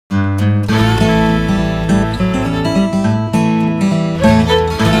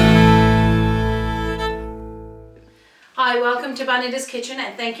welcome to Bonita's Kitchen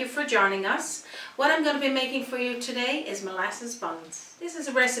and thank you for joining us. What I'm going to be making for you today is molasses buns. This is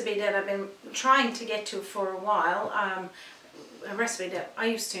a recipe that I've been trying to get to for a while. A recipe that I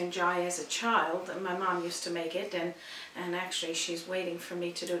used to enjoy as a child, and my mom used to make it, and actually she's waiting for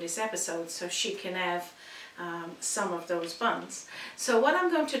me to do this episode so she can have some of those buns. So what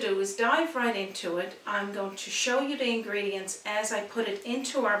I'm going to do is dive right into it. I'm going to show you the ingredients as I put it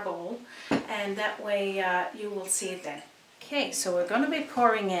into our bowl, and that way you will see it then. Okay, so we're going to be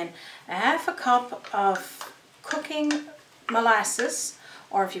pouring in a half a cup of cooking molasses,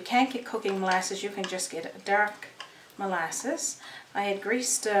 or if you can't get cooking molasses, you can just get a dark molasses. I had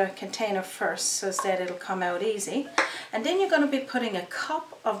greased the container first so that it'll come out easy. And then you're going to be putting a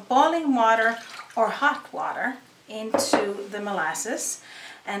cup of boiling water or hot water into the molasses.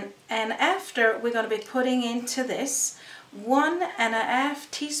 And after, we're going to be putting into this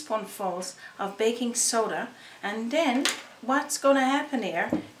 1.5 teaspoonfuls of baking soda. And then what's going to happen here,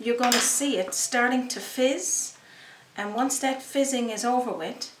 you're going to see it starting to fizz. And once that fizzing is over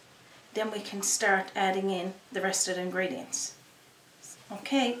with, then we can start adding in the rest of the ingredients.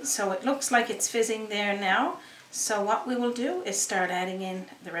 Okay, so it looks like it's fizzing there now. So what we will do is start adding in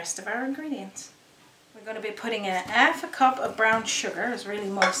the rest of our ingredients. We're going to be putting in half a cup of brown sugar. It's really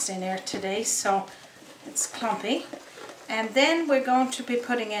moist in here today, so it's clumpy. And then we're going to be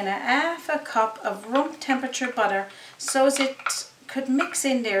putting in half a cup of room temperature butter so as it could mix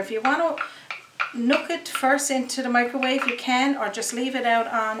in there. If you want to nook it first into the microwave, you can, or just leave it out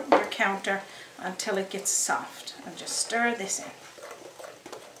on your counter until it gets soft. And just stir this in.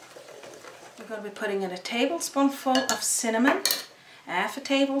 We're going to be putting in a tablespoonful of cinnamon, half a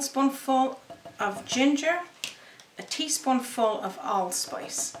tablespoonful of ginger, a teaspoonful of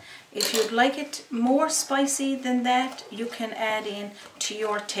allspice. If you'd like it more spicy than that, you can add in to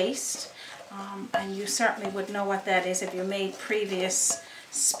your taste. And you certainly would know what that is if you made previous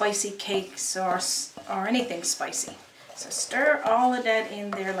spicy cakes or anything spicy. So stir all of that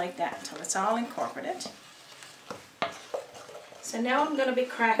in there like that until it's all incorporated. So now I'm going to be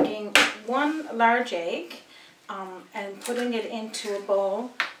cracking 1 large egg and putting it into a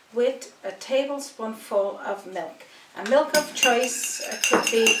bowl with a tablespoonful of milk. A milk of choice, it could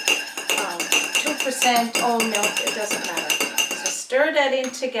be 2% old milk, it doesn't matter. So stir that in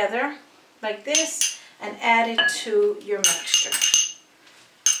together like this and add it to your mixture.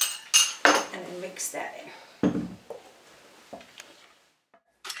 And then mix that in.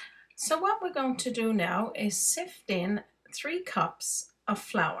 So what we're going to do now is sift in 3 cups of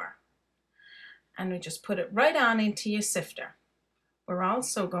flour, and we just put it right on into your sifter. We're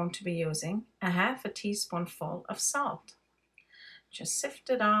also going to be using half a teaspoonful of salt. Just sift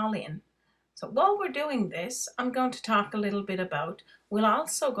it all in. So while we're doing this, I'm going to talk a little bit about, we're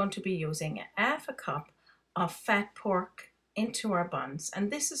also going to be using half a cup of fat pork into our buns, and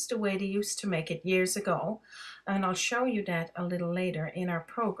this is the way they used to make it years ago, and I'll show you that a little later in our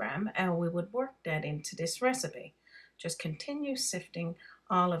program, and we would work that into this recipe. Just continue sifting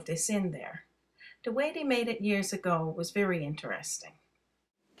all of this in there. The way they made it years ago was very interesting.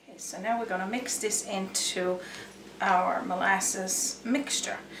 Okay, so now we're going to mix this into our molasses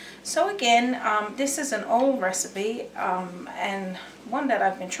mixture. So again, this is an old recipe and one that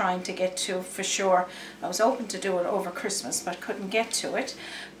I've been trying to get to for sure. I was hoping to do it over Christmas but couldn't get to it.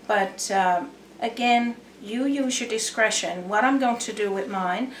 But again, you use your discretion. What I'm going to do with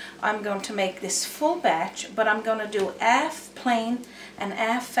mine, I'm going to make this full batch, but I'm going to do half plain and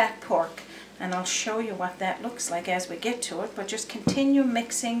half fat pork. And I'll show you what that looks like as we get to it. But just continue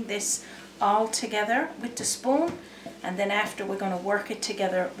mixing this all together with the spoon, and then after we're going to work it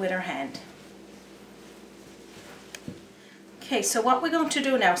together with our hand. Okay, so what we're going to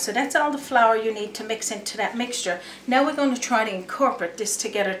do now, so that's all the flour you need to mix into that mixture. Now we're going to try to incorporate this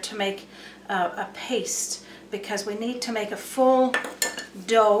together to make a paste, because we need to make a full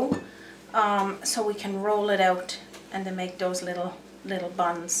dough so we can roll it out and then make those little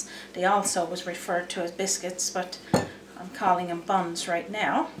buns. They also was referred to as biscuits, but I'm calling them buns right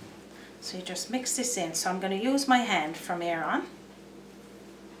now. So you just mix this in. So I'm going to use my hand from here on.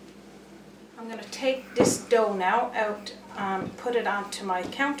 I'm going to take this dough now out, put it onto my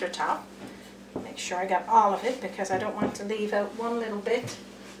countertop. Make sure I got all of it because I don't want to leave out one little bit.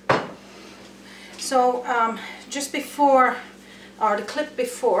 So just before, or the clip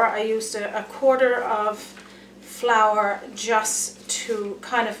before, I used a quarter of flour just to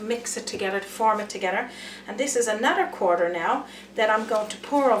kind of mix it together, to form it together. And this is another quarter now that I'm going to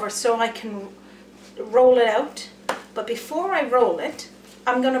pour over so I can roll it out. But before I roll it,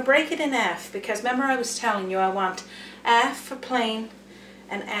 I'm going to break it in half, because remember I was telling you I want half for plain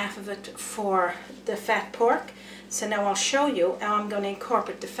and half of it for the fat pork. So now I'll show you how I'm going to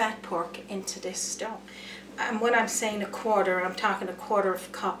incorporate the fat pork into this dough. And when I'm saying a quarter, I'm talking a quarter of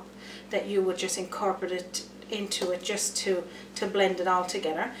a cup that you would just incorporate it into it just to blend it all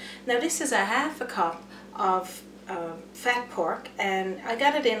together. Now this is a half a cup of fat pork, and I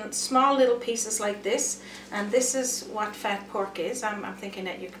got it in small little pieces like this, and this is what fat pork is. I'm thinking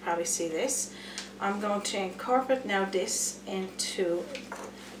that you could probably see this. I'm going to incorporate now this into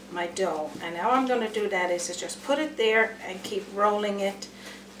my dough, and how I'm going to do that is just put it there and keep rolling it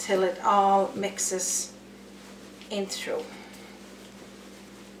till it all mixes in through.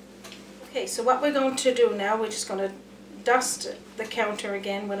 Okay, so what we're going to do now, we're just going to dust the counter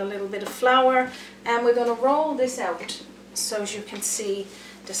again with a little bit of flour, and we're going to roll this out so as you can see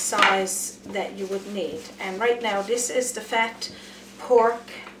the size that you would need. And right now this is the fat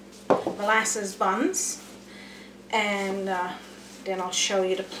pork molasses buns, and then I'll show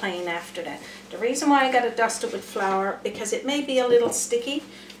you the plain after that. The reason why I got to dust it with flour, because it may be a little sticky,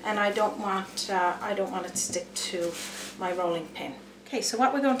 and I don't want it to stick to my rolling pin. Okay, so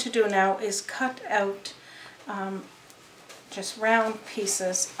what we're going to do now is cut out just round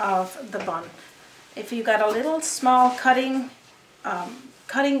pieces of the bun. If you got a little small cookie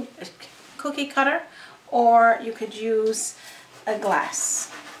cutter, or you could use a glass.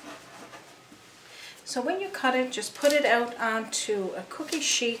 So when you cut it, just put it out onto a cookie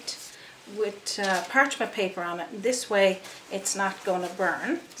sheet with parchment paper on it. This way it's not going to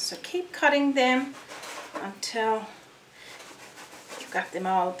burn. So keep cutting them until you've got them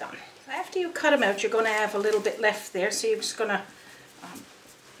all done. After you cut them out, you're going to have a little bit left there, so you're just going to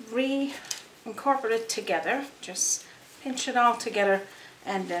re-incorporate it together. Just pinch it all together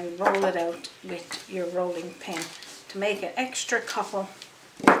and then roll it out with your rolling pin to make an extra couple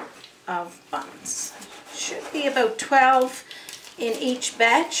of buns. Should be about 12 in each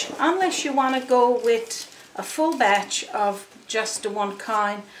batch, unless you want to go with a full batch of just the one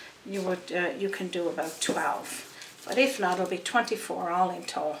kind. You can do about 12, but if not, it'll be 24 all in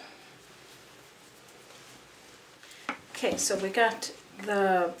total. Okay, so we got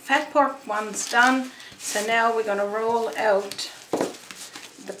the fat pork ones done. So now we're going to roll out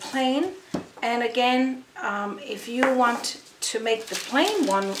the plain. And again, if you want to make the plain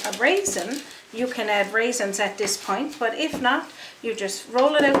one a raisin, you can add raisins at this point. But if not, you just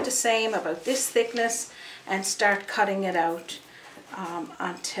roll it out the same, about this thickness, and start cutting it out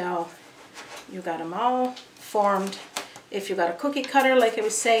until you got them all formed. If you got a cookie cutter, like I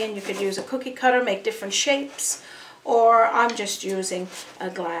was saying, you could use a cookie cutter, make different shapes. Or I'm just using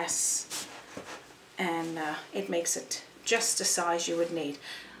a glass, and it makes it just the size you would need.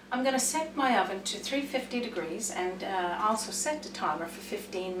 I'm going to set my oven to 350 degrees and also set the timer for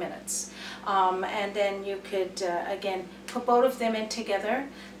 15 minutes. And then you could, again, put both of them in together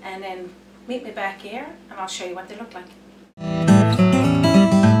and then meet me back here and I'll show you what they look like.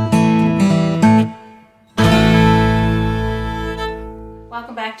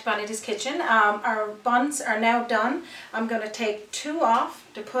 Welcome back to Bonita's Kitchen. Our buns are now done. I'm going to take two off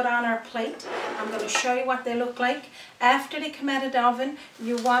to put on our plate. I'm going to show you what they look like. After they come out of the oven,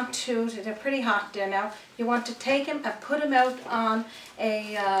 you want to, they're pretty hot there now, you want to take them and put them out on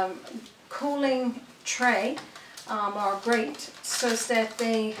a cooling tray or grate, so that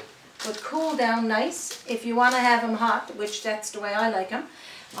they would cool down nice. If you want to have them hot, which that's the way I like them,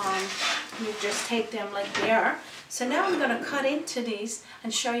 you just take them like they are. So now I'm going to cut into these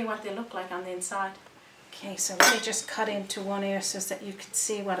and show you what they look like on the inside. Okay, so let me just cut into one here so that you can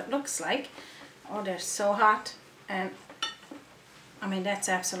see what it looks like. Oh, they're so hot, and I mean, that's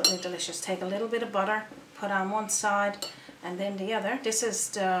absolutely delicious. Take a little bit of butter, put on one side and then the other. This is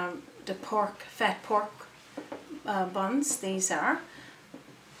the pork, fat pork buns, these are.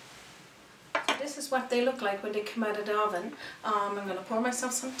 So this is what they look like when they come out of the oven. I'm going to pour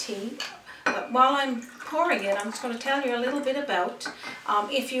myself some tea. But while I'm pouring it, I'm just going to tell you a little bit about,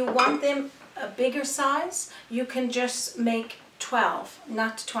 if you want them a bigger size, you can just make 12,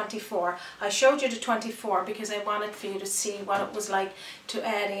 not 24. I showed you the 24 because I wanted for you to see what it was like to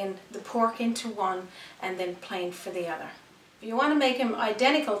add in the pork into one and then plain for the other. If you want to make them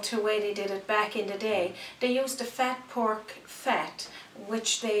identical to the way they did it back in the day, they used the fat pork fat,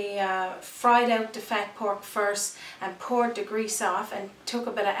 which they fried out the fat pork first and poured the grease off and took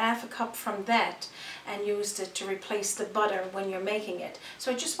about half a cup from that and used it to replace the butter when you're making it.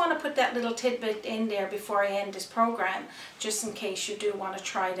 So I just want to put that little tidbit in there before I end this program, just in case you do want to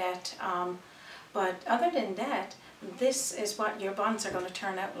try that. But other than that, this is what your buns are going to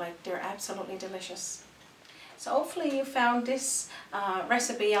turn out like. They're absolutely delicious. So hopefully you found this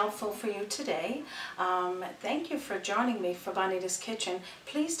recipe helpful for you today. Thank you for joining me for Bonita's Kitchen.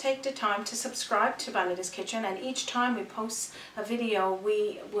 Please take the time to subscribe to Bonita's Kitchen, and each time we post a video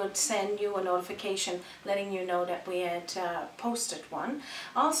we would send you a notification letting you know that we had posted one.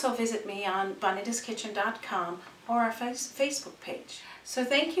 Also visit me on bonitaskitchen.com or our Facebook page. So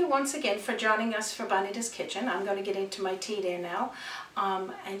thank you once again for joining us for Bonita's Kitchen. I'm going to get into my tea there now,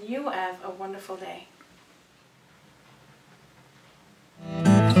 and you have a wonderful day.